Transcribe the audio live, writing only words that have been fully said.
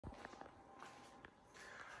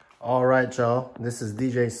All right, y'all, this is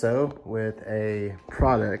DJ So with a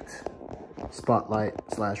product spotlight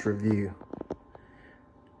 / review.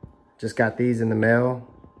 Just got these in the mail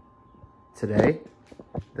today.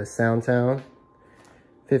 The Soundtown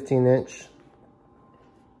 15-inch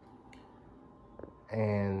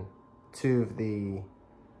and two of the, I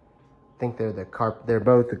think they're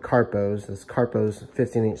both the Carpos. This Carpo's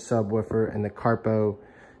 15-inch subwoofer and the Carpo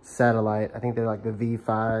satellite. I think they're like the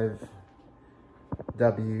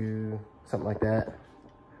V5W, something like that.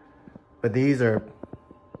 But these are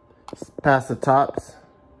passive tops,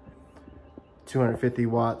 250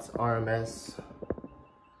 watts RMS.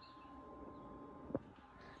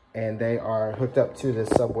 And they are hooked up to this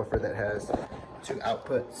subwoofer that has two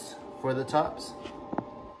outputs for the tops.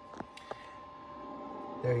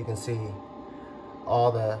 There you can see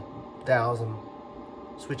all the dials and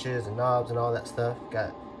switches and knobs and all that stuff.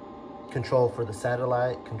 Got control for the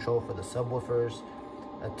satellite, control for the subwoofers,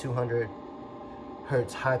 a 200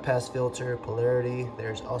 hertz high pass filter, polarity.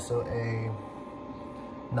 There's also a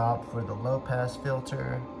knob for the low pass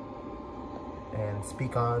filter, and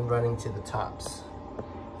speak on running to the tops.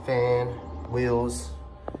 Fan, wheels,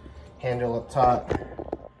 handle up top.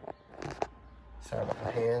 Sorry about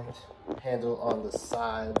the handle on the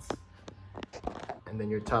sides. And then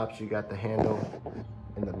your tops, you got the handle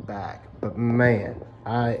in the back. But man,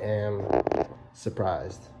 I am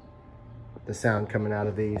surprised. The sound coming out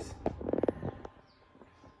of these.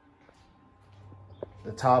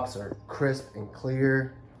 The tops are crisp and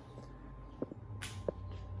clear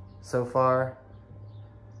so far.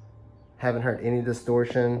 Haven't heard any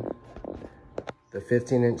distortion. The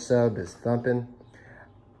 15-inch sub is thumping.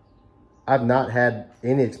 I've not had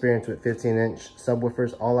any experience with 15-inch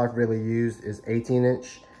subwoofers. All I've really used is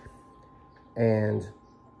 18-inch. And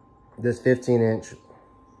this 15-inch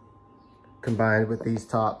combined with these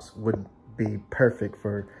tops would be perfect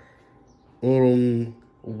for any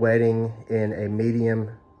wedding in a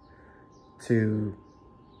medium to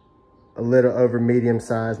a little over medium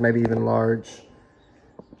size, maybe even large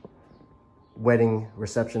wedding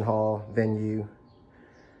reception hall venue.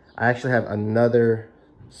 I actually have another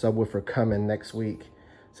subwoofer coming next week,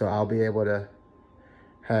 so I'll be able to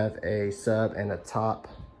have a sub and a top,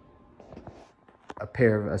 a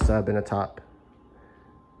pair of a sub and a top.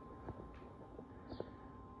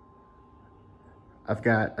 I've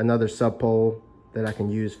got another sub pole that I can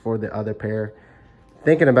use for the other pair.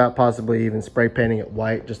 Thinking about possibly even spray painting it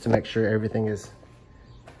white just to make sure everything is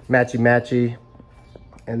matchy-matchy.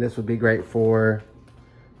 And this would be great for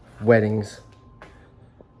weddings.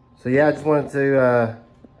 So yeah, I just wanted to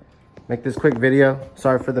make this quick video.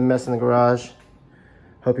 Sorry for the mess in the garage.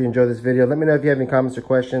 Hope you enjoyed this video. Let me know if you have any comments or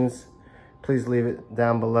questions. Please leave it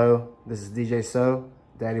down below. This is DJ So,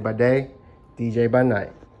 Daddy by day, DJ by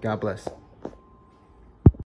night. God bless.